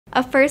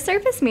A first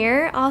surface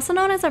mirror, also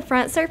known as a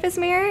front surface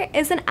mirror,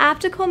 is an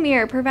optical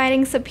mirror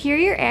providing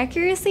superior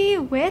accuracy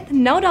with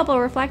no double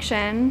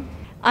reflection.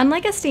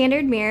 Unlike a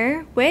standard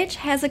mirror, which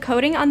has a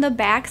coating on the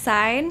back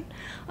side,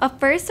 a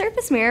first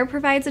surface mirror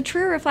provides a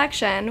true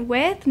reflection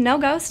with no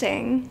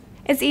ghosting.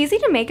 It's easy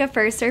to make a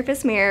first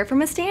surface mirror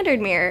from a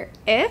standard mirror,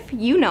 if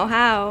you know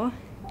how.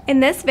 In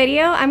this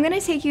video, I'm going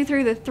to take you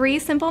through the 3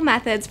 simple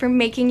methods for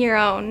making your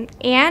own,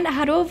 and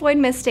how to avoid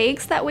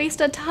mistakes that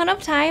waste a ton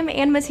of time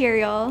and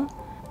material.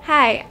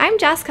 Hi, I'm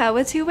Jessica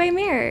with Two Way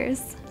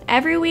Mirrors.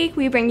 Every week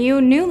we bring you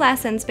new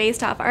lessons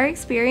based off our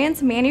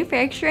experience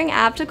manufacturing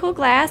optical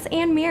glass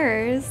and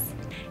mirrors.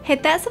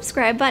 Hit that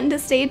subscribe button to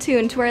stay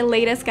tuned to our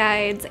latest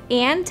guides,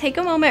 and take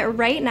a moment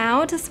right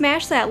now to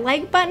smash that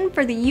like button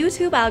for the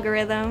YouTube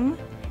algorithm.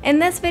 In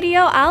this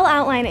video, I'll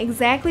outline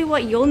exactly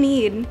what you'll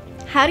need,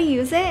 how to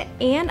use it,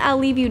 and I'll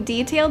leave you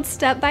detailed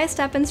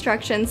step-by-step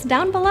instructions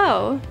down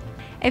below.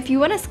 If you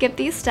want to skip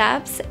these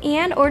steps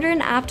and order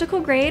an optical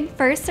grade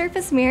first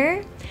surface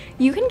mirror,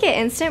 you can get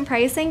instant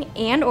pricing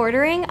and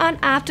ordering on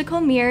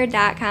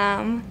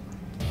opticalmirror.com.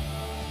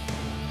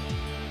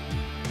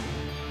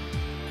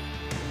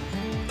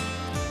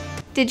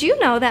 Did you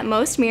know that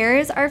most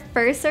mirrors are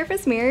first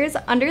surface mirrors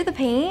under the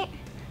paint?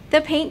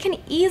 The paint can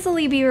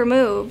easily be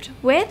removed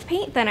with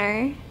paint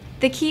thinner.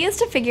 The key is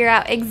to figure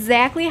out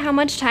exactly how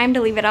much time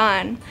to leave it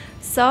on,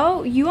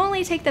 so you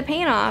only take the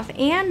paint off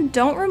and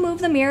don't remove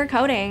the mirror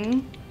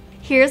coating.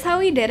 Here's how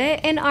we did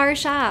it in our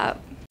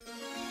shop.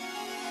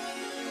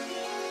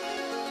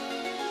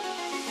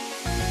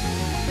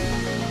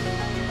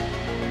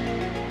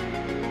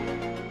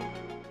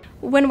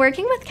 When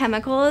working with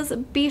chemicals,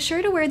 be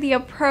sure to wear the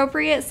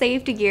appropriate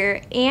safety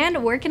gear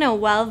and work in a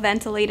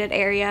well-ventilated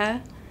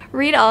area.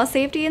 Read all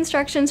safety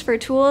instructions for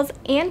tools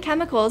and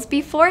chemicals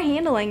before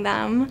handling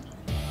them.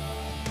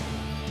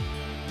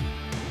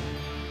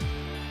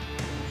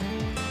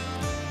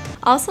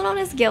 Also known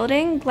as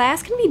gilding,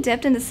 glass can be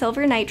dipped into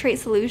silver nitrate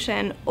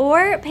solution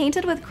or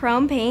painted with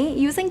chrome paint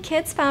using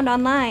kits found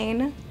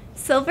online.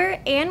 Silver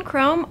and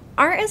chrome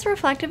aren't as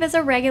reflective as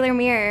a regular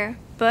mirror,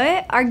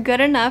 but are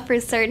good enough for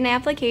certain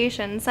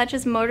applications such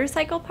as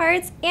motorcycle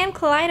parts and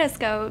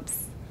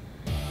kaleidoscopes.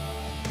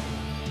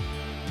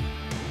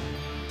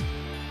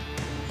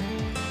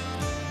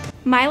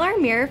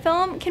 Mylar mirror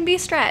film can be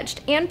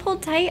stretched and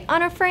pulled tight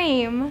on a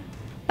frame.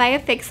 By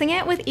affixing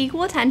it with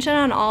equal tension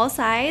on all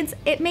sides,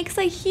 it makes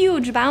a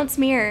huge bounce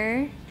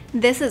mirror.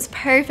 This is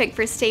perfect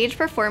for stage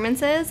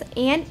performances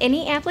and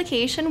any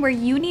application where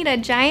you need a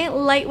giant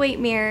lightweight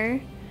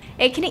mirror.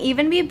 It can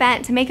even be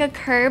bent to make a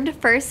curved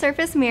first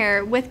surface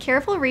mirror with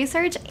careful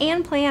research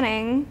and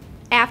planning.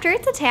 After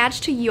it's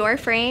attached to your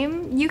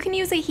frame, you can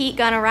use a heat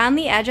gun around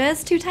the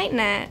edges to tighten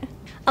it.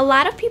 A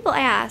lot of people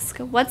ask,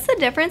 what's the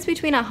difference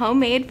between a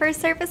homemade first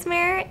surface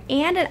mirror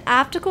and an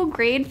optical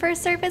grade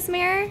first surface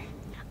mirror?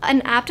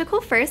 An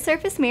optical first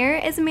surface mirror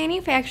is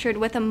manufactured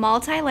with a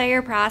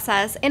multi-layer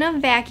process in a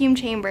vacuum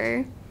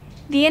chamber.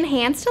 The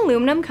enhanced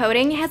aluminum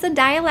coating has a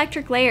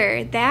dielectric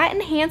layer that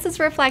enhances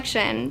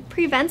reflection,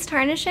 prevents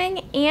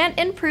tarnishing, and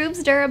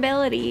improves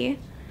durability.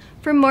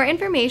 For more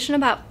information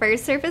about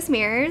first surface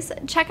mirrors,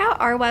 check out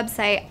our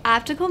website,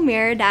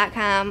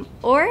 opticalmirror.com,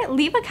 or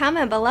leave a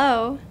comment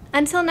below.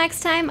 Until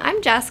next time,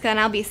 I'm Jessica and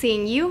I'll be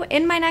seeing you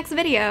in my next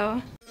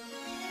video.